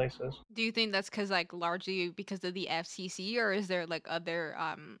 other places. do you think that's because like largely because of the FCC or is there like other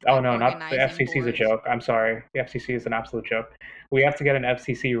Oh like no, not the organizing FCC is a boards? joke. I'm sorry. The FCC is an absolute joke. We have to get an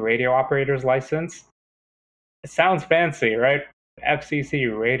FCC radio operator's license. It sounds fancy, right? FCC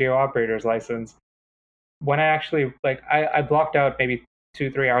radio operator's license. When I actually I blocked out maybe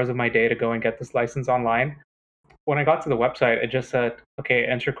 2, 3 hours of my day to go and get this license online. When I got to the website, it just said, "Okay,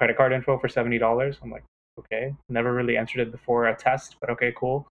 enter credit card info for $70." I'm like, "Okay." Never really entered it before a test, but okay,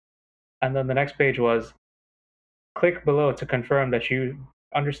 cool. And then the next page was, "Click below to confirm that you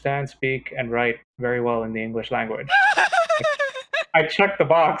understand, speak, and write very well in the English language." I checked the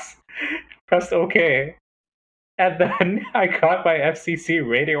box, pressed OK, and then I got my FCC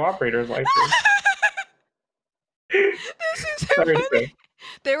radio operator's license. This is so funny. Seriously,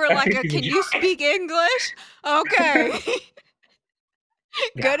 They were like, FCC is a "Can you joke. speak English?" Okay.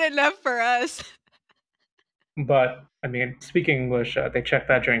 Yeah. Good enough for us. But I mean, speaking English, they check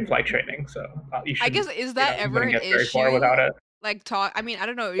that during flight training, so you I guess shouldn't, is that you ever wouldn't an get very far issue? without it. Like talk I mean, I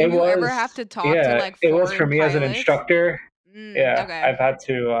don't know, do It you ever was, have to talk to yeah, like it was for foreign me as an pilots? instructor. Yeah, Okay. I've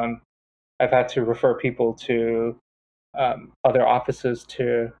had to refer people to other offices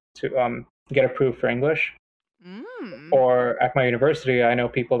to get approved for English. Mm, Or at my university, I know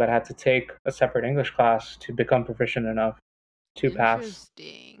people that had to take a separate English class to become proficient enough to pass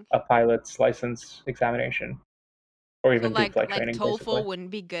interesting. a pilot's license examination, or So even do flight like training, basically. TOEFL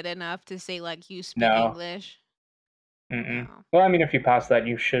wouldn't be good enough to say like you speak No. English? Mm-mm. No. Well, I mean, if you pass that,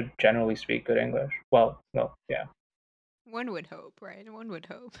 you should generally speak good English. Well, no, yeah, One would hope, right? One would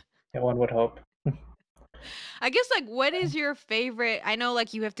hope. yeah, one would hope. I guess like what is your favorite I know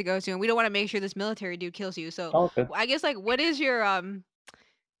like you have to go soon. We don't want to make sure this military dude kills you. So All good. I guess like what is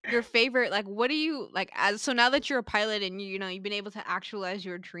your favorite like what do you like as so now that you're a pilot and you know you've been able to actualize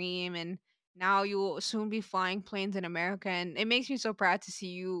your dream and now you will soon be flying planes in America and it makes me so proud to see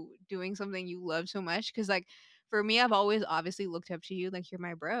you doing something you love so much cuz like for me I've always obviously looked up to you like you're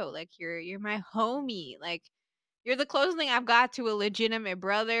my bro like you're my homie like you're the closest thing I've got to a legitimate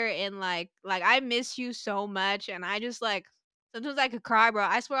brother and like I miss you so much and I just like sometimes I could cry bro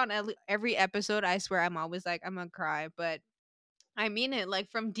I swear on every episode I swear I'm always like I'm gonna cry but I mean it, like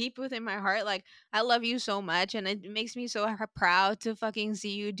from deep within my heart. Like I love you so much, and it makes me so proud to fucking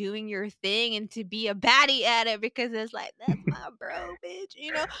see you doing your thing and to be a baddie at it because it's like that's my bro, bitch.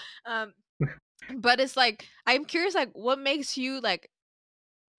 You know. Um, but it's like I'm curious, like what makes you like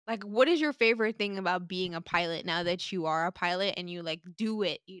what is your favorite thing about being a pilot now that you are a pilot and you like do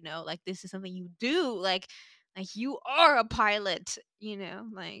it? You know, like this is something you do. Like you are a pilot. You know,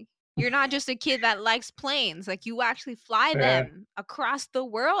 like you're not just a kid that likes planes. Like you actually fly Yeah, them across the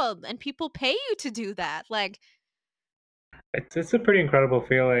world, and people pay you to do that. Like, it's a pretty incredible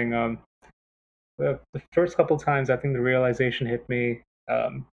feeling. The first couple times, I think the realization hit me.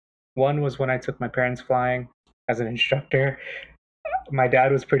 One was when I took my parents flying as an instructor. My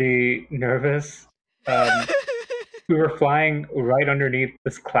dad was pretty nervous. Um, we were flying right underneath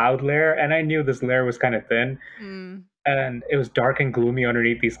this cloud layer, and I knew this layer was kind of thin, mm, and it was dark and gloomy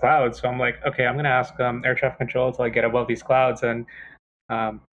underneath these clouds. So I'm like, okay, I'm gonna ask air traffic control to like get above these clouds and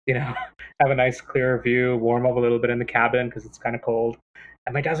you know have a nice clear view, warm up a little bit in the cabin because it's kind of cold.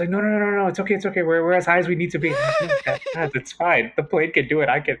 And my dad's like, no, no, no, no, no, it's okay. We're as high as we need to be. I'm like, no, Dad, it's fine. The plane can do it.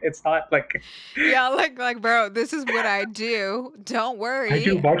 I can. It's not like yeah, like, bro, this is what I do. Don't I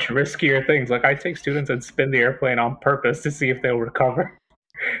do worry. much riskier things. Like I take students and spin the airplane on purpose to see if they'll recover.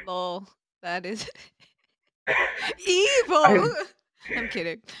 Lol, that is evil. I I'm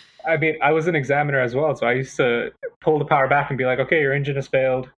kidding. I mean, I was an examiner as well, so I used to pull the power back and be like, okay, your engine has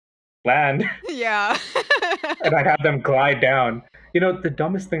failed, land, Yeah. and I'd have them glide down. You know, the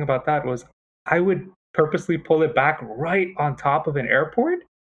dumbest thing about that was I would purposely pull it back right on top of an airport,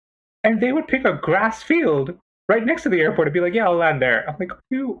 and they would pick a grass field right next to the airport and be like, yeah, I'll land there. I'm like, are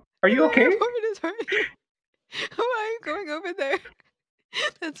The you okay? airport is right here. Why are you going over there?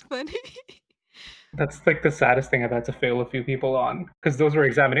 That's funny. That's like the saddest thing I've had to fail a few people on because those were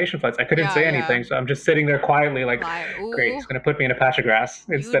examination flights. I couldn't Yeah, say yeah. anything, so I'm just sitting there quietly, like, Like, great, he's ooh, gonna put me in a patch of grass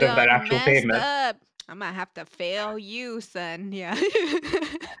you instead of that done actual messed pavement. up. I might have to fail you, son. Yeah.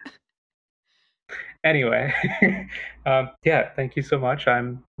 Anyway, yeah, thank you so much.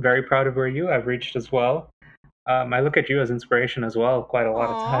 I'm very proud of where you have reached as well. I look at you as inspiration as well, quite a lot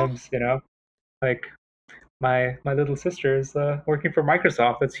of Aw. times. Like my little sister is working for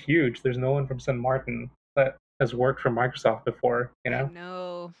Microsoft. That's huge. There's no one from Sint Maarten that has worked for Microsoft before. I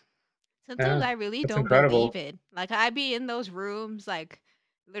know. Sometimes Yeah, I really that's don't believe incredible. it. Like I be in those rooms like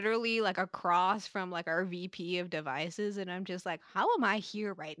literally like across from like our VP of devices and I'm just like, how am I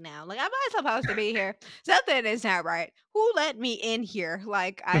here right now? Like am I supposed to be here? Something is not right. Who let me in here?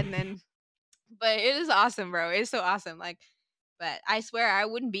 Like and then but it is awesome, bro. It's so awesome. Like, but I swear I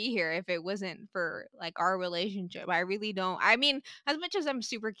wouldn't be here if it wasn't for like our relationship. I really don't. I mean, as much as I'm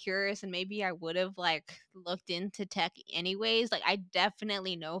super curious and maybe I would have like looked into tech anyways, like I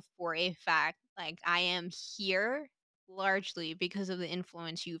definitely know for a fact like I am here largely because of the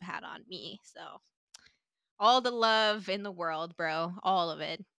influence you've had on me. So, all the love in the world, bro. All of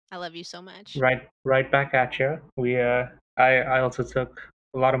it. I love you so much. Right back at you. I also took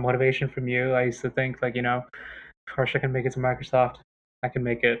a lot of motivation from you. I used to think like, of course I can make it to Microsoft. I can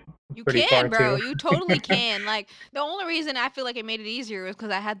make it You pretty far can, bro. too. You totally can. Like the only reason I feel like it made it easier was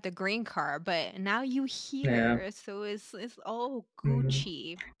because I had the green card, but now you Yeah. here, so it's all Mhm.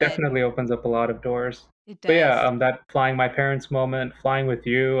 Gucci. But Definitely opens up a lot of doors. it But yeah, does. that flying my parents moment, flying with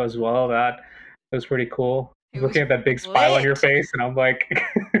you as well, that was pretty cool. It was looking at that big smile on your lit. face, and I'm like,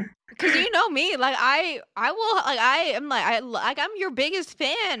 Cause you know me, like I will, like I am, like I'm your biggest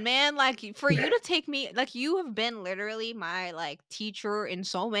fan, man. Like for you to take me, like you have been literally my like teacher in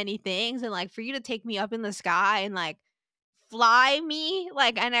so many things, and like for you to take me up in the sky and like fly me,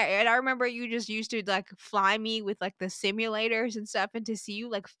 like, and I remember you just used to like fly me with like the simulators and stuff, and to see you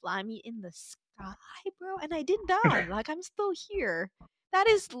like fly me in the sky, bro, and I didn't die, like I'm still here. That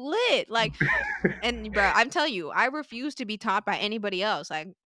is lit, like, and bro, I'm telling you, I refuse to be taught by anybody else. Like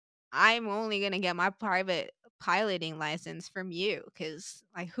I'm only gonna get my private piloting license from you, because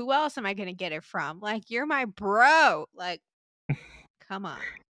like who else am I gonna get it from? Like you're my bro. Like, come on.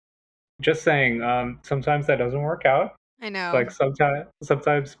 just saying, sometimes that doesn't work out. I know, Like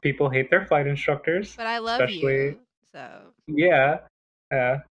sometimes people hate their flight instructors, but I love especially you. So yeah.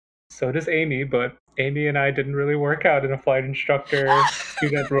 Uh, so does Amy, but Amy and I didn't really work out in a flight instructor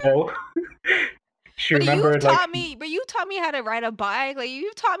student role. She remembered like but you taught me how to ride a bike. Like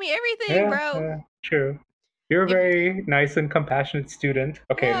you've taught me everything, yeah, bro. yeah, true. You're a If very nice and compassionate student.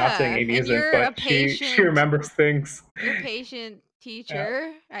 Okay, not saying Yeah, Amy and isn't, you're a but she patient remembers things. Yeah,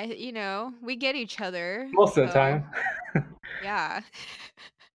 teacher. We get each other. most of the So, time. yeah.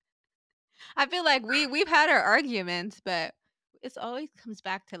 I feel like we've had our arguments, but it's always comes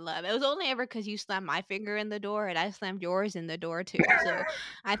back to love. It was only ever because you slammed my finger in the door and I slammed yours in the door too. So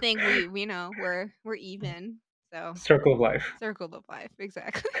I think we know we're even. So Circle of life. circle of life,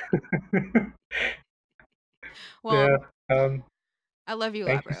 exactly. Yeah. Well, Um, I love you a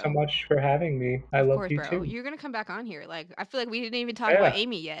lot, Thank you so bro. much for having me. I Of love course, you bro. too. You're gonna come back on here. Like I feel like we didn't even talk about Yeah.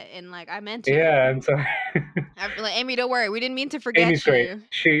 Amy yet, and like I meant to. Yeah, I'm sorry. I feel like Amy, don't worry. We didn't mean to Amy's forget great.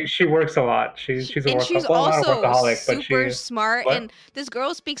 you. She works a lot. She's a And she's workaholic. Well, not a also workaholic, but super she smart. And what? this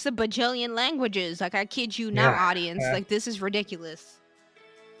girl speaks a bajillion languages. Like I kid you not, Yeah. audience. Yeah. Like this is ridiculous.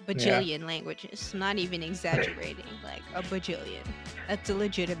 Yeah. Bajillion languages. I'm not even exaggerating. Like a bajillion. That's a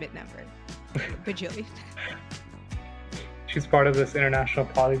legitimate number. Bajillion. She's part of this international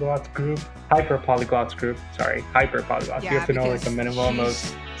polyglots group, hyper polyglots group. Sorry, hyper polyglots. You Yeah, have to know like because a minimum of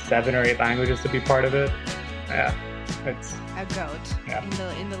she's 7 or 8 languages to be part of it. Yeah, it's a goat yeah.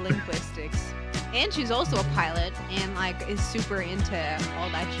 in the linguistics. And she's also a pilot and like is super into all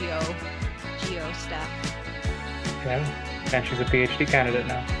that geo stuff. Yeah, and she's a PhD candidate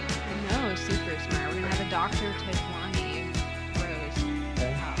now. I know, super smart. We're gonna have a Dr. Tejwani Rose.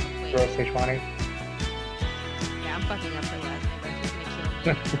 Yeah. Oh, wait. Rose Tejwani. Yeah, I'm fucking up her last name, but she's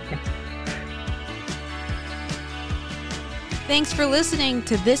gonna kill me. Thanks for listening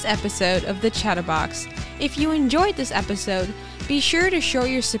to this episode of The Chatterbox. If you enjoyed this episode, be sure to show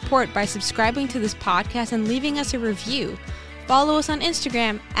your support by subscribing to this podcast and leaving us a review. Follow us on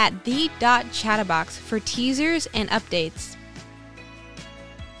Instagram at the.chatterbox for teasers and updates.